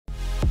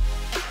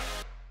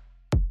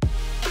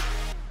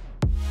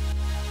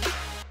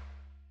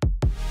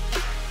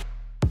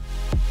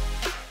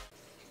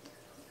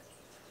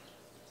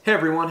Hey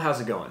everyone,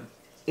 how's it going?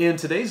 In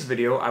today's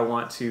video, I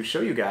want to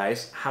show you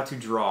guys how to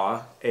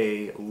draw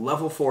a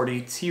level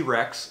 40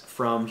 T-Rex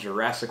from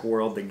Jurassic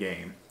World the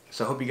game.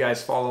 So I hope you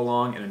guys follow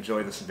along and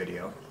enjoy this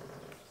video.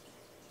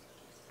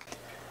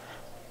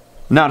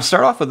 Now to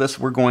start off with this,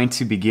 we're going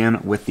to begin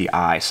with the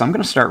eye. So I'm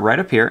going to start right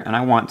up here and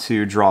I want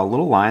to draw a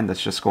little line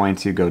that's just going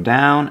to go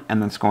down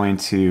and then it's going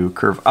to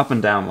curve up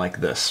and down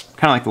like this,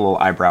 kind of like the little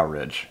eyebrow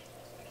ridge.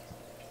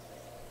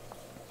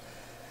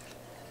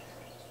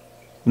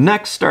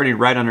 Next, starting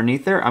right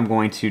underneath there, I'm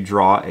going to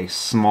draw a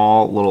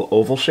small little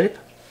oval shape.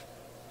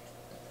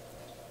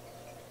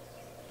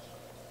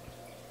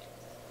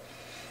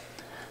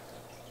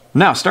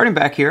 Now, starting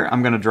back here,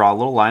 I'm going to draw a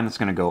little line that's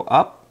going to go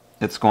up.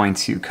 It's going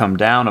to come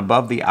down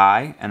above the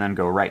eye and then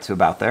go right to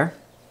about there.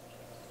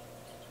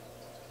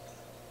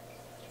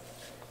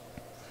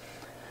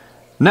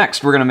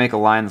 Next, we're going to make a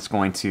line that's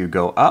going to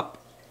go up.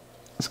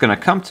 It's going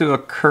to come to a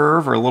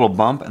curve or a little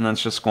bump, and then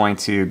it's just going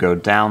to go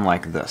down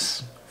like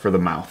this for the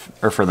mouth,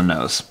 or for the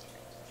nose.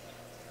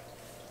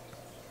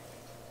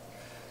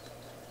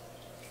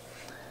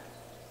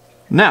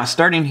 Now,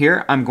 starting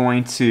here, I'm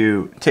going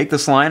to take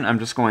this line, I'm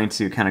just going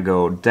to kind of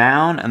go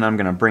down, and then I'm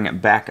going to bring it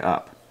back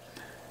up.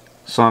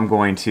 So I'm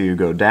going to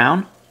go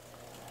down,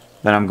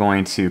 then I'm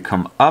going to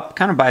come up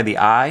kind of by the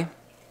eye.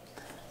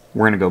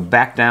 We're going to go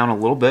back down a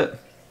little bit.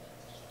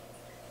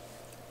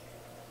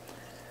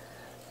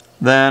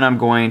 Then I'm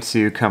going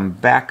to come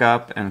back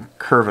up and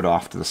curve it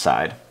off to the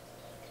side.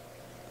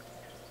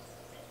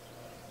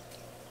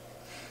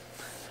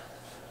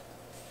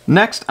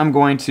 Next, I'm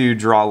going to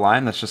draw a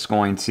line that's just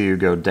going to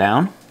go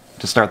down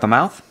to start the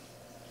mouth.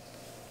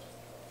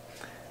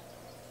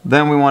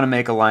 Then we want to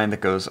make a line that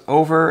goes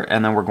over,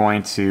 and then we're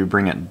going to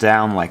bring it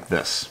down like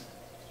this.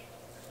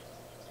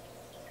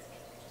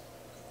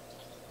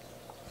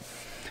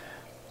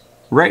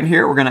 Right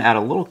here, we're going to add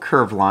a little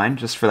curved line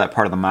just for that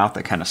part of the mouth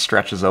that kind of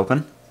stretches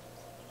open.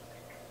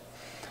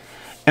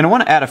 And I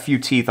want to add a few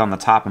teeth on the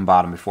top and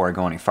bottom before I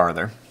go any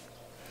farther.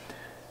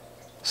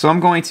 So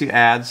I'm going to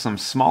add some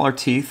smaller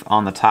teeth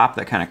on the top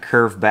that kind of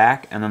curve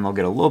back, and then they'll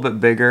get a little bit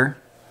bigger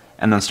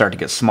and then start to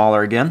get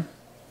smaller again.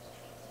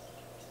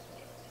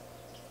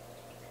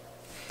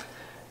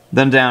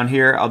 Then down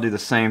here I'll do the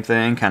same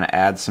thing, kind of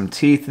add some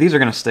teeth. These are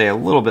going to stay a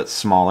little bit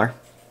smaller.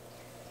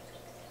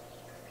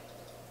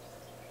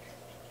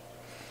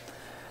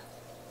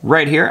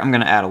 Right here I'm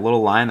going to add a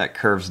little line that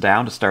curves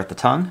down to start the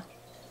tongue.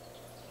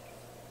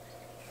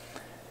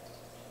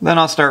 Then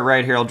I'll start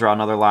right here, I'll draw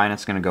another line,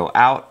 it's going to go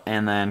out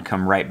and then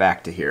come right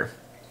back to here.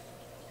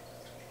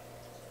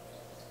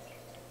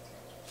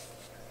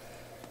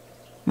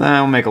 Then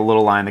I'll make a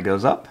little line that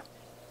goes up.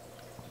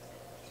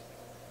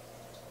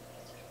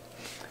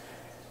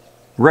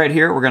 Right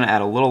here we're going to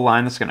add a little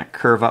line that's going to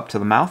curve up to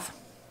the mouth.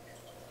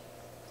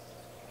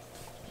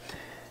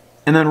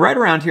 And then right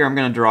around here I'm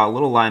going to draw a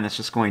little line that's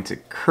just going to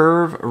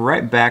curve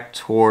right back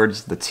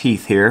towards the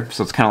teeth here,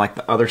 so it's kind of like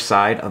the other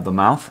side of the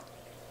mouth.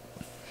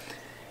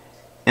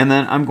 And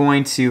then I'm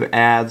going to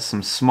add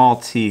some small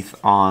teeth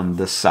on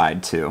this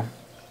side too.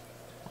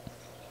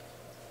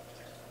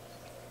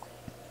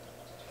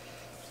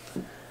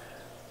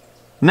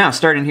 Now,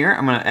 starting here,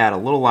 I'm going to add a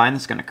little line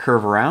that's going to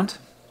curve around.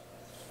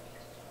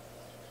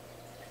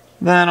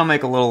 Then I'll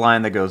make a little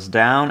line that goes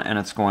down and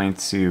it's going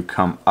to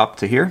come up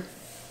to here.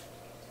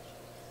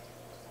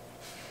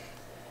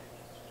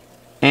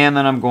 And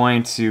then I'm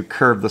going to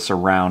curve this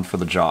around for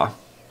the jaw.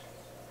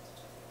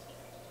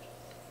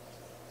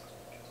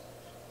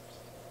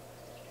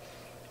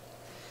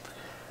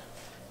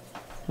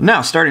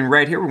 Now, starting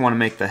right here, we want to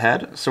make the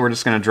head, so we're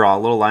just going to draw a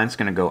little line that's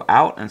going to go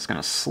out, and it's going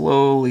to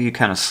slowly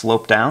kind of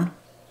slope down.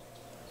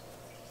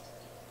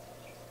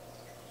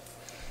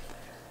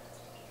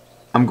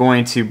 I'm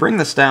going to bring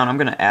this down, I'm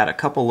going to add a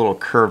couple little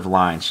curved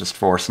lines just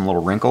for some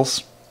little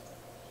wrinkles.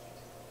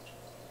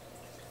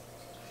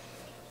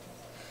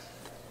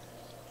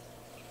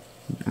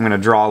 I'm going to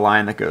draw a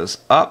line that goes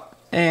up,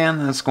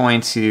 and then it's going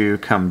to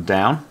come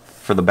down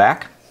for the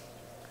back.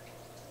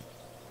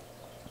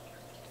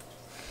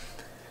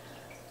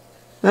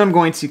 Then I'm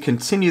going to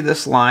continue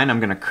this line, I'm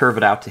going to curve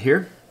it out to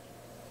here.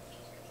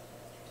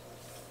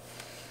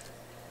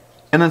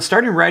 And then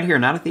starting right here,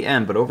 not at the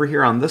end, but over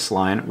here on this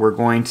line, we're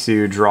going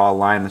to draw a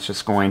line that's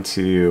just going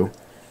to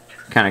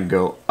kind of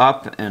go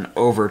up and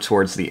over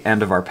towards the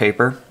end of our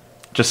paper,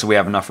 just so we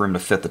have enough room to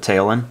fit the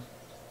tail in.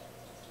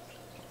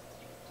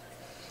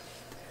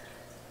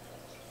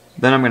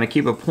 Then I'm going to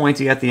keep it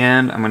pointy at the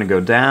end, I'm going to go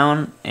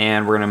down,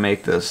 and we're going to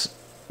make this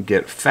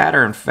get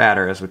fatter and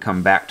fatter as we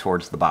come back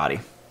towards the body.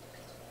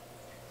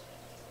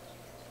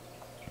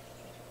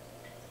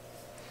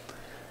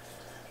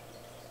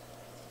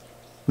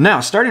 Now,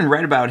 starting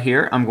right about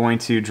here, I'm going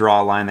to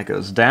draw a line that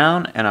goes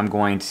down, and I'm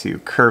going to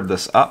curve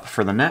this up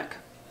for the neck.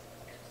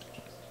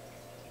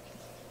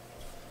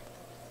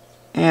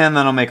 And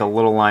then I'll make a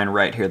little line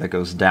right here that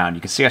goes down.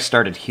 You can see I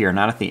started here,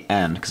 not at the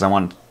end, because I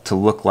want it to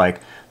look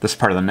like this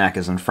part of the neck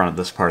is in front of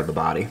this part of the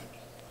body.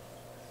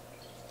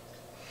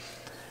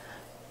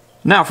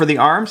 Now for the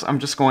arms, I'm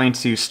just going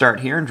to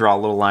start here and draw a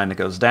little line that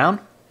goes down.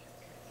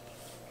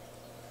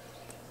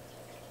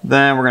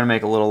 Then we're going to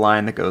make a little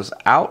line that goes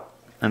out,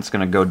 and it's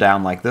going to go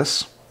down like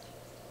this.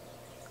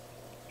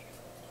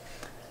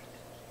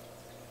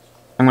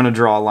 I'm going to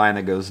draw a line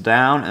that goes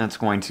down, and it's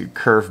going to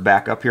curve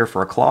back up here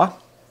for a claw.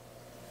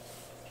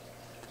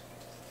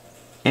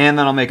 And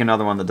then I'll make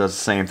another one that does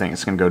the same thing.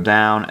 It's going to go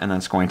down, and then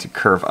it's going to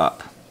curve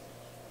up.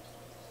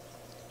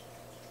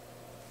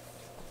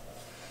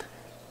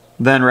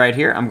 Then right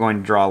here, I'm going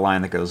to draw a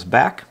line that goes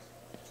back,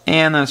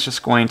 and then it's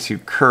just going to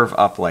curve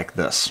up like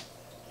this.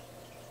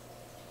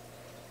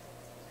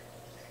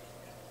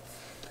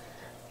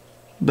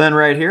 Then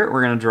right here,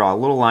 we're going to draw a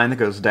little line that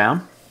goes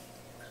down.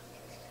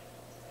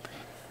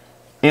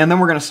 And then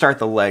we're going to start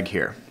the leg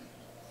here.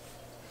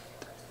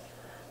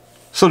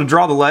 So to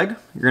draw the leg,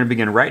 you're going to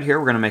begin right here.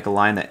 We're going to make a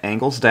line that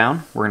angles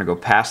down. We're going to go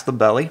past the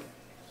belly.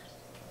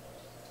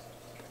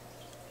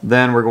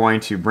 Then we're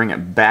going to bring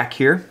it back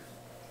here.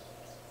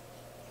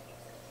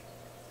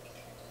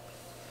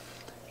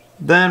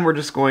 Then we're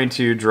just going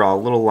to draw a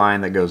little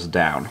line that goes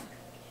down.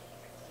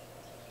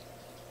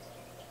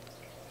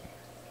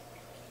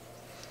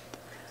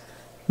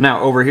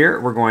 Now over here,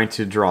 we're going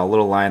to draw a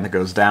little line that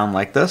goes down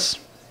like this.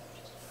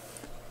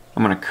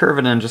 I'm going to curve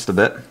it in just a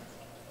bit.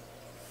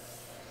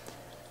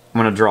 I'm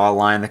going to draw a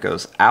line that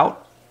goes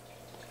out,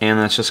 and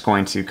that's just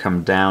going to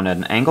come down at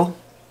an angle.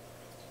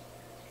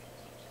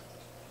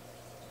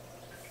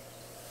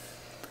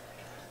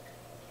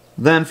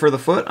 Then for the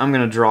foot, I'm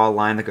going to draw a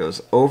line that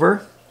goes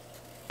over,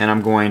 and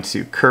I'm going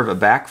to curve it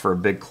back for a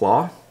big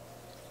claw.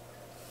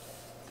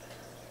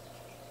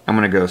 I'm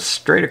going to go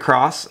straight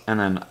across and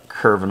then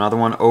curve another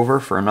one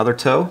over for another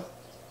toe.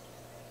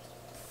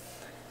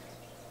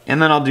 And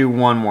then I'll do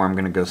one more. I'm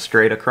going to go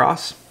straight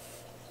across.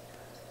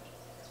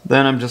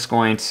 Then I'm just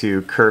going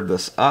to curve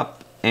this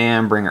up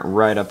and bring it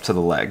right up to the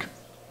leg.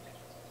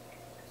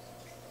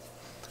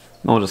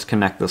 And we'll just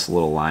connect this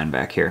little line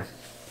back here.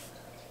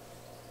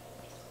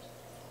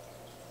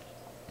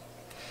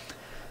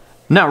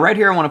 Now right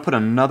here I want to put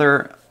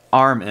another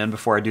arm in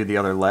before I do the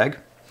other leg.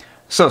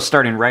 So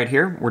starting right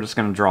here, we're just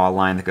going to draw a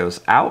line that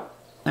goes out,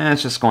 and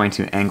it's just going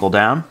to angle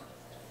down.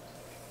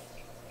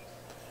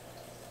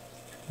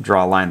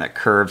 Draw a line that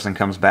curves and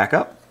comes back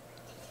up.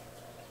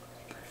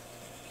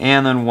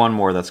 And then one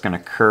more that's going to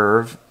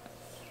curve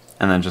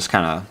and then just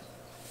kind of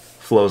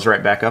flows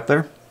right back up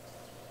there.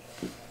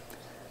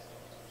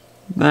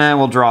 Then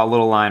we'll draw a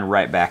little line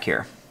right back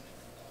here.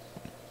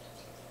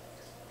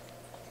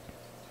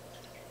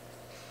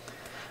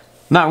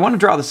 Now I want to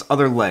draw this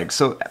other leg.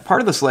 So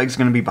part of this leg is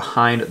going to be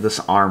behind this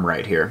arm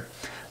right here.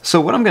 So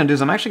what I'm going to do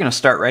is I'm actually going to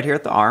start right here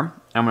at the arm.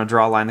 I'm going to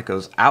draw a line that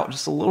goes out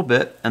just a little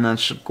bit, and then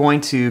it's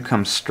going to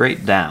come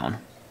straight down.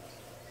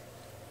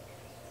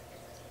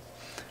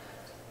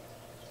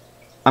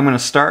 I'm going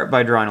to start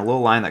by drawing a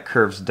little line that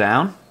curves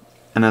down,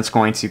 and then it's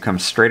going to come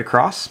straight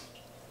across.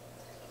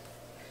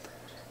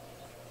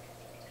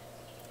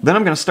 Then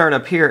I'm going to start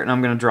up here, and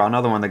I'm going to draw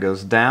another one that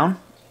goes down,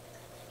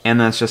 and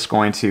then it's just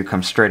going to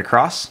come straight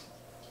across.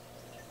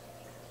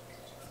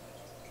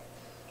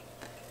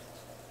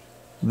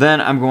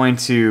 Then I'm going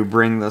to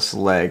bring this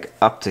leg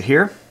up to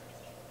here.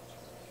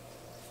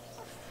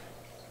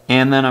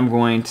 And then I'm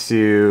going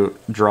to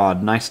draw a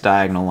nice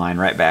diagonal line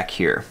right back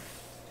here.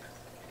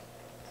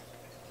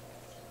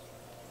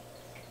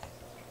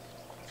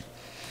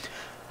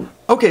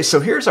 Okay, so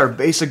here's our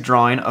basic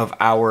drawing of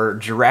our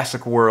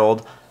Jurassic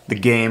World the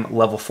Game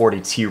level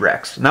 40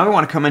 T-Rex. Now we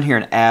want to come in here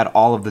and add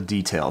all of the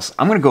details.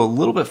 I'm going to go a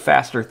little bit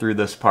faster through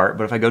this part,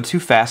 but if I go too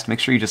fast, make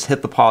sure you just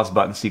hit the pause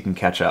button so you can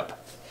catch up.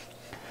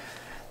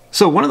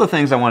 So one of the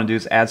things I want to do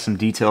is add some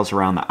details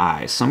around the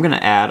eyes. So I'm going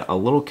to add a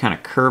little kind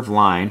of curved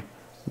line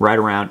right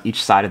around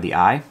each side of the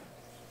eye,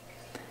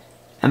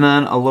 and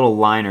then a little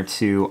line or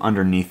two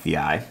underneath the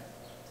eye.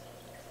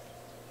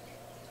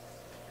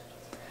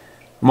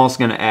 I'm also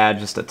going to add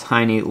just a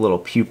tiny little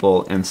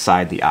pupil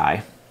inside the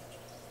eye.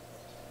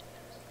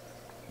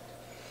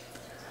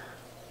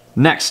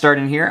 Next,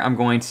 starting here, I'm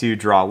going to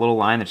draw a little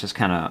line that just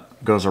kind of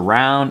goes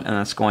around, and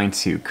it's going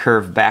to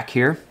curve back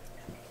here.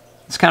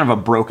 It's kind of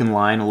a broken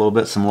line a little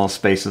bit, some little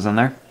spaces in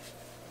there.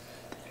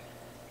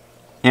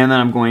 And then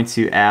I'm going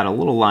to add a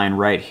little line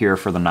right here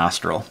for the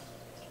nostril.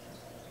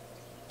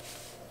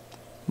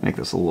 Make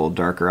this a little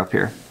darker up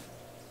here.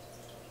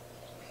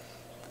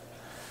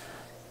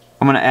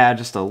 I'm going to add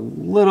just a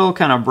little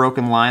kind of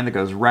broken line that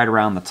goes right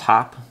around the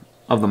top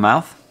of the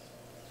mouth.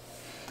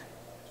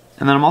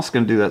 And then I'm also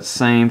going to do that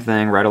same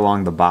thing right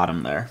along the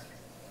bottom there.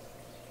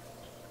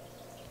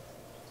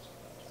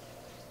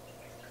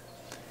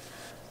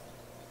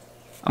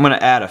 I'm going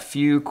to add a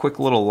few quick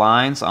little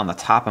lines on the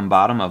top and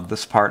bottom of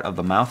this part of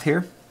the mouth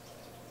here.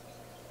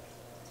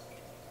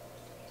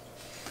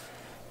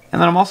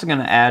 And then I'm also going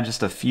to add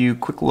just a few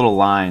quick little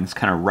lines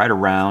kind of right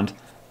around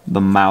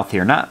the mouth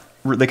here.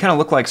 They kind of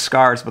look like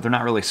scars, but they're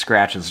not really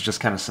scratches, just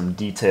kind of some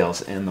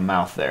details in the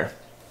mouth there.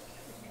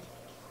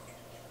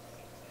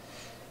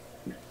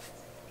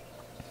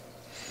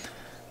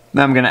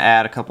 Then I'm going to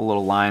add a couple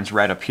little lines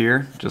right up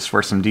here, just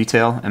for some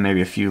detail, and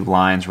maybe a few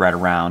lines right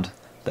around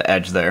the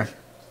edge there.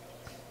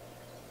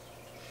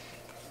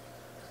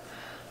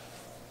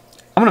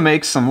 I'm I'm going to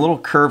make some little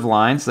curved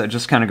lines that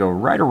just kind of go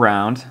right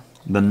around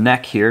the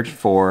neck here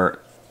for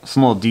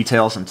some little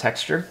details and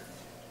texture.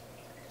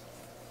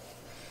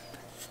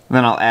 And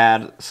then I'll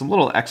add some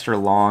little extra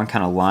long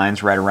kind of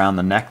lines right around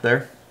the neck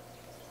there.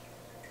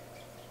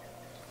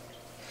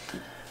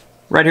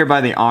 Right here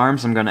by the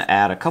arms, I'm going to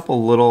add a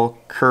couple little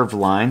curved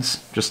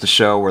lines just to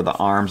show where the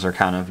arms are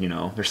kind of, you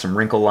know, there's some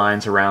wrinkle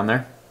lines around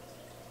there.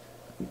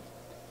 I'm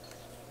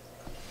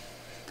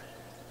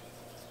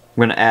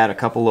going to add a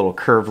couple little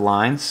curved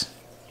lines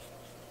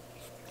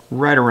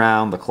right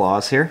around the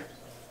claws here,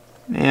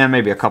 and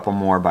maybe a couple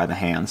more by the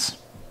hands.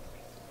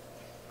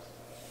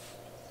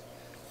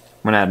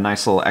 I'm going to add a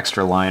nice little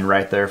extra line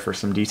right there for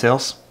some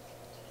details.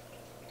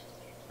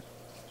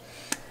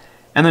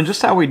 And then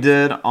just how we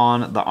did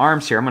on the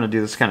arms here, I'm going to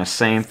do this kind of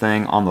same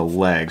thing on the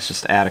legs.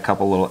 Just add a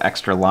couple little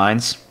extra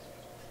lines.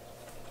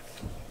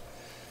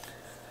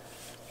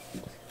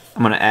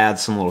 I'm going to add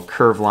some little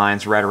curved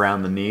lines right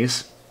around the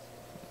knees.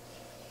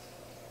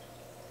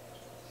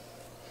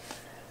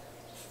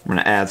 I'm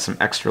going to add some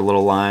extra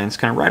little lines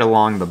kind of right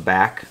along the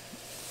back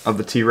of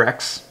the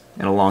T-Rex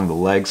and along the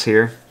legs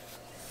here.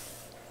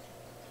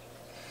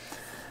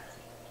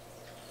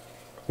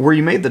 Where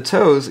you made the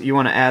toes, you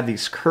want to add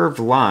these curved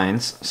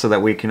lines so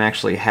that we can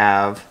actually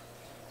have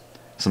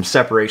some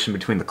separation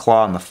between the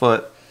claw and the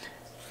foot.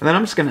 And then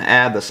I'm just going to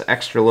add this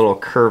extra little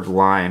curved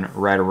line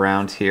right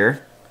around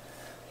here.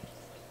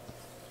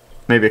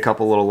 Maybe a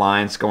couple little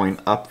lines going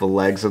up the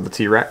legs of the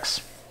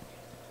T-Rex.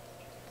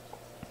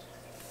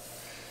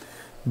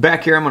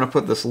 Back here I'm going to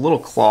put this little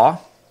claw,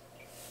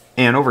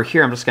 and over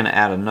here I'm just going to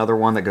add another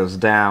one that goes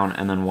down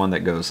and then one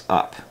that goes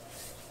up.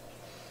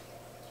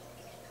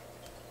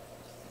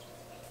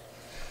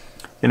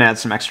 And add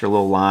some extra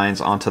little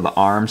lines onto the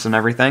arms and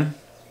everything.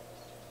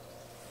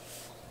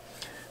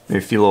 Maybe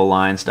a few little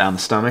lines down the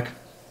stomach.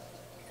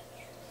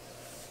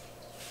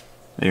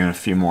 Maybe a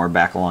few more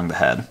back along the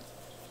head.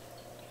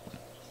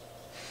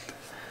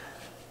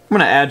 I'm going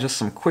to add just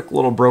some quick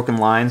little broken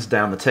lines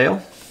down the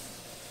tail.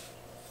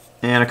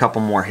 And a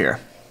couple more here.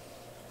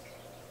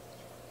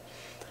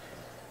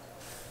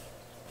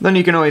 Then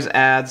you can always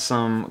add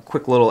some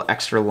quick little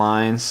extra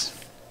lines.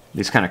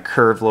 These kind of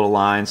curved little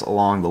lines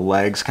along the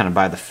legs, kind of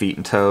by the feet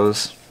and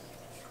toes.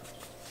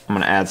 I'm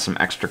going to add some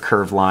extra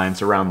curved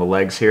lines around the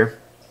legs here.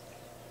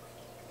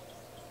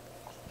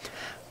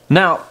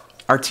 Now,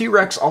 our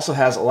T-Rex also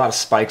has a lot of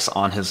spikes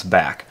on his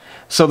back.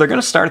 So they're going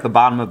to start at the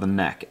bottom of the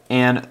neck.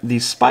 And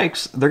these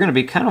spikes, they're going to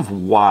be kind of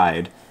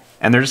wide,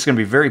 and they're just going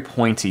to be very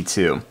pointy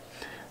too.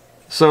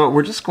 So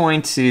we're just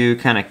going to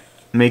kind of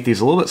make these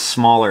a little bit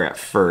smaller at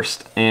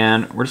first,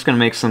 and we're just going to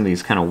make some of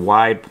these kind of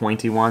wide,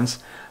 pointy ones.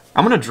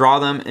 I'm going to draw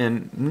them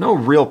in no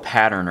real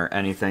pattern or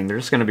anything. They're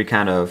just going to be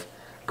kind of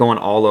going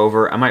all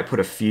over. I might put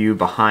a few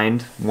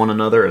behind one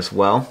another as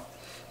well.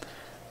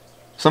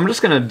 So I'm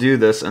just going to do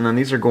this, and then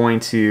these are going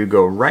to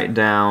go right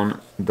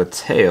down the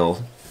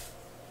tail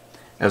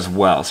as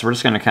well. So we're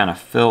just going to kind of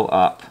fill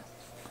up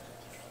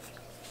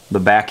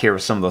the back here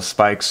with some of those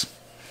spikes.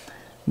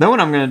 Then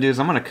what I'm going to do is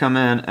I'm going to come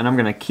in and I'm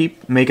going to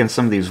keep making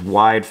some of these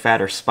wide,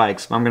 fatter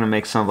spikes, but I'm going to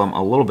make some of them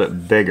a little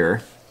bit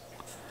bigger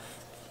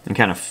and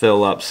kind of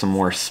fill up some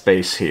more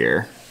space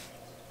here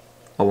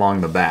along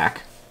the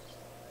back.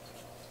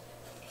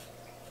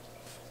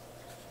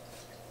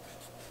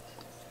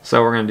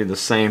 So we're going to do the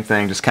same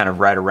thing, just kind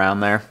of right around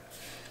there.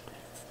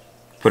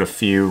 Put a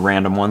few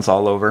random ones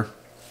all over.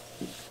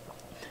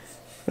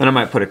 Then I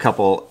might put a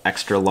couple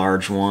extra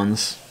large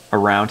ones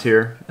around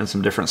here in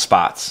some different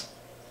spots.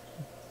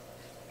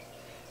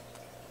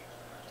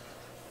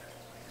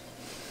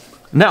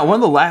 Now, one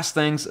of the last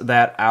things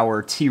that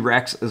our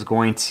T-Rex is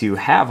going to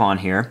have on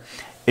here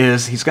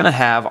is he's going to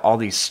have all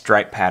these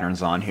stripe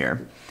patterns on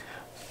here.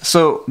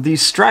 So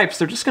these stripes,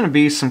 they're just going to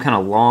be some kind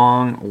of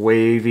long,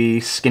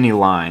 wavy, skinny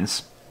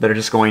lines that are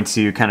just going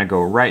to kind of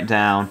go right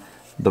down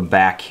the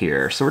back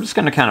here. So we're just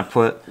going to kind of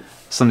put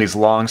some of these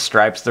long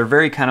stripes. They're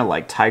very kind of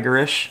like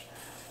tigerish.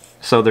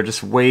 So they're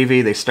just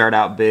wavy, they start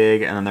out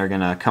big, and then they're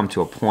going to come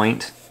to a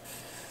point.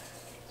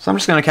 So I'm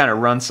just going to kind of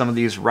run some of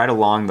these right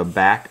along the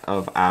back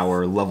of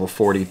our level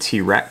 40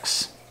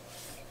 T-Rex.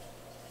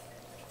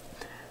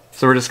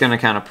 So we're just going to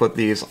kind of put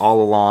these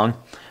all along.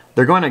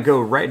 They're going to go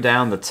right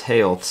down the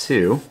tail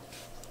too.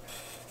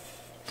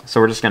 So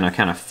we're just going to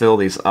kind of fill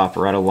these up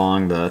right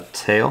along the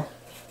tail.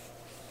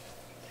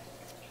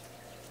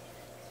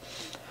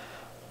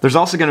 There's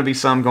also going to be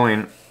some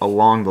going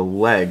along the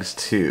legs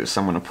too. So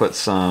I'm going to put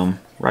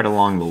some right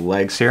along the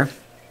legs here.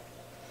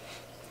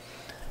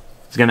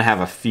 It's going to have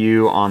a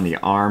few on the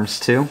arms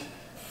too.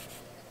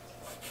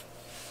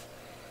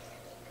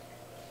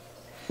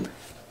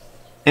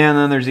 And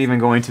then there's even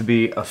going to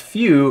be a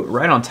few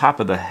right on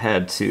top of the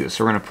head too.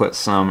 So we're going to put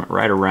some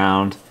right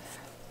around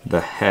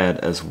the head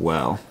as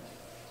well.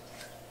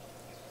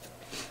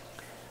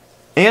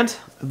 And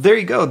there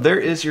you go. There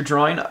is your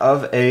drawing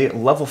of a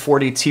level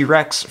 40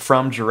 T-Rex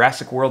from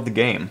Jurassic World the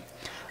game.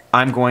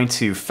 I'm going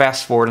to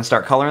fast forward and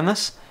start coloring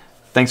this.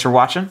 Thanks for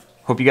watching.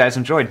 Hope you guys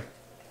enjoyed.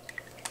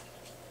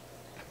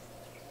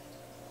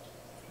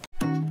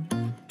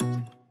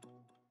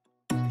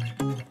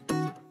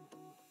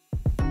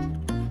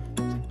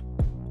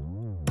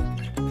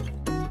 bye.